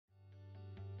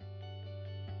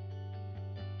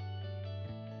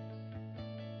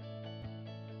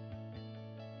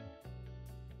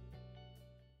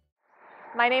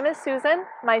My name is Susan.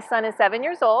 My son is 7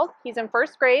 years old. He's in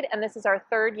first grade, and this is our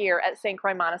third year at St.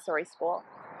 Croix Montessori School.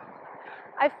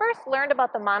 I first learned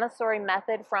about the Montessori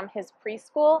method from his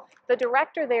preschool. The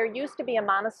director there used to be a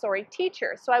Montessori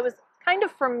teacher, so I was kind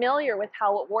of familiar with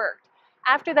how it worked.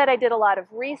 After that, I did a lot of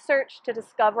research to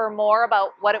discover more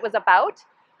about what it was about.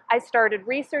 I started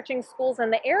researching schools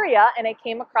in the area, and I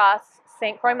came across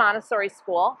St. Croix Montessori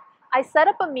School. I set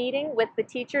up a meeting with the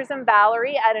teachers and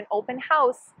Valerie at an open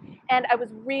house, and I was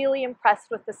really impressed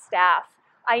with the staff.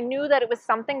 I knew that it was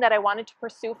something that I wanted to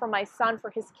pursue for my son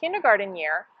for his kindergarten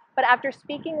year, but after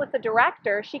speaking with the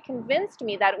director, she convinced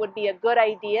me that it would be a good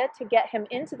idea to get him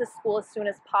into the school as soon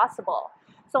as possible.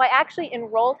 So I actually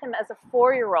enrolled him as a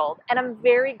 4-year-old, and I'm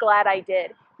very glad I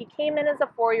did. He came in as a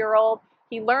 4-year-old,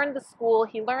 he learned the school,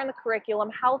 he learned the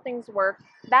curriculum, how things work.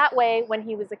 That way, when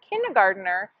he was a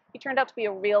kindergartner, he turned out to be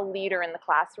a real leader in the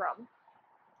classroom.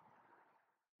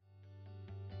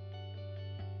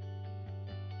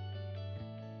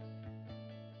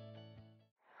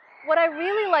 What I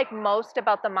really like most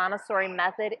about the Montessori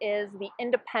method is the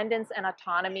independence and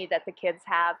autonomy that the kids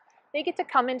have. They get to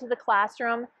come into the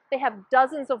classroom, they have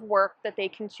dozens of work that they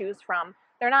can choose from.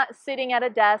 They're not sitting at a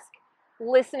desk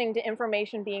listening to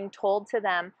information being told to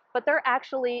them, but they're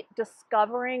actually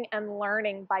discovering and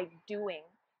learning by doing.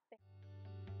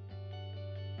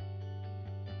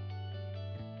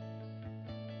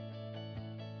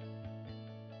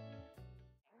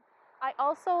 I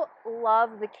also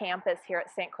love the campus here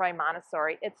at St. Croix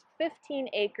Montessori. It's 15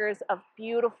 acres of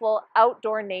beautiful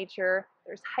outdoor nature.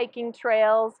 There's hiking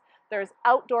trails, there's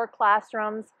outdoor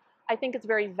classrooms. I think it's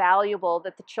very valuable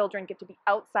that the children get to be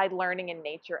outside learning in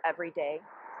nature every day.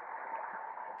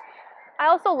 I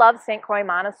also love St. Croix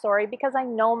Montessori because I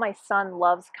know my son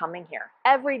loves coming here.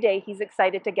 Every day he's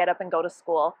excited to get up and go to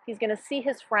school. He's going to see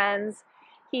his friends.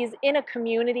 He's in a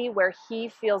community where he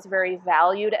feels very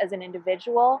valued as an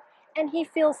individual, and he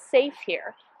feels safe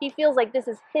here. He feels like this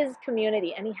is his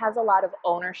community, and he has a lot of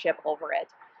ownership over it.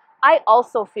 I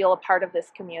also feel a part of this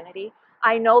community.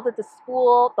 I know that the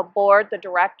school, the board, the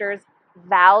directors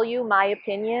value my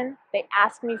opinion. They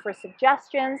ask me for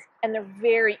suggestions, and they're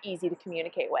very easy to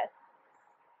communicate with.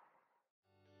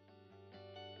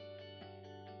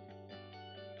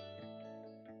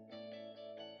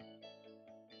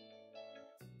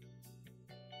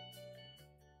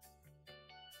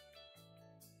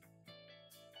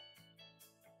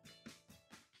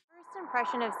 First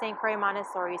impression of St. Croix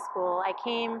Montessori School,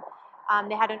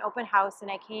 they had an open house,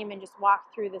 and I came and just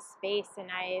walked through the space, and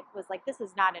I was like, this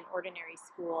is not an ordinary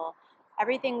school.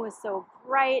 Everything was so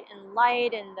bright and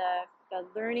light, and the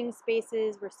learning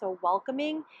spaces were so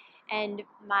welcoming, and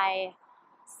my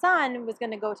son was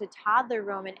going to go to toddler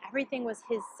room, and everything was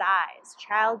his size,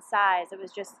 child size. It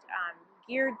was just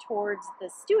geared towards the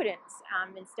students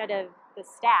instead of the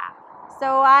staff.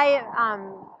 So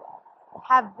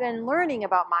have been learning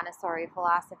about Montessori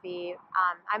philosophy.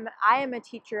 I am a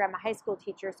teacher. I'm a high school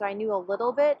teacher, so I knew a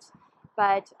little bit,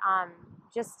 but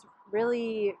just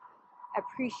really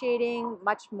appreciating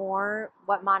much more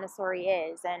what Montessori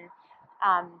is. And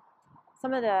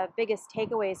some of the biggest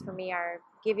takeaways for me are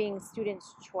giving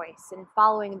students choice and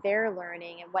following their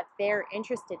learning and what they're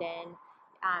interested in.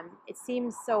 It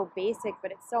seems so basic,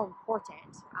 but it's so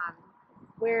important.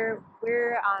 Where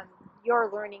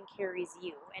your learning carries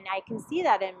you, and I can see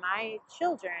that in my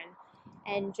children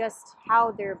and just how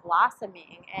they're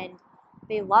blossoming, and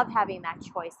they love having that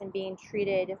choice and being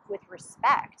treated with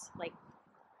respect. Like,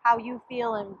 how you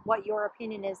feel and what your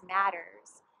opinion is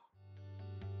matters.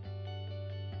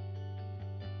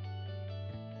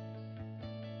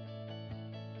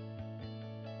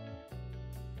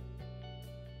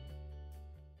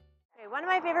 One of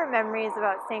my favorite memories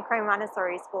about St. Croix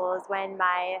Montessori School is when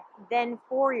my then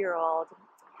 4-year-old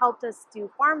helped us do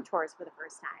farm tours for the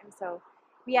first time. So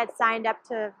we had signed up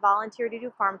to volunteer to do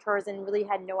farm tours and really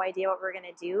had no idea what we were going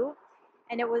to do.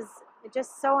 And it was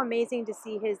just so amazing to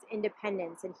see his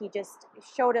independence, and he just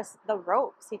showed us the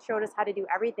ropes. He showed us how to do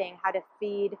everything, how to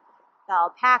feed the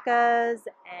alpacas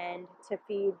and to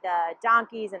feed the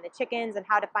donkeys and the chickens and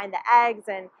how to find the eggs.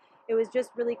 And it was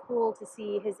just really cool to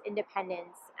see his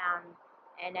independence,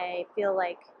 and I feel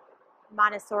like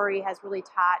Montessori has really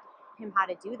taught him how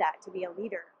to do that, to be a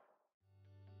leader.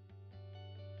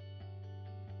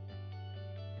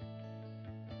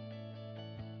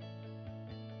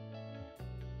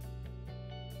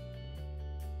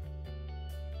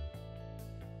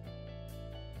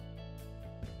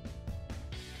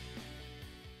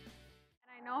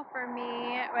 And I know for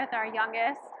me, with our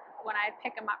youngest, when I'd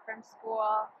pick him up from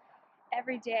school,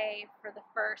 every day for the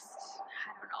first,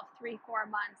 I don't know, 3-4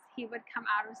 months, he would come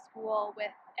out of school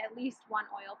with at least one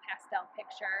oil pastel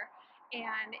picture,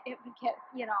 and it would get,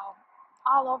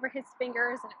 all over his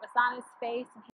fingers, and it was on his face, and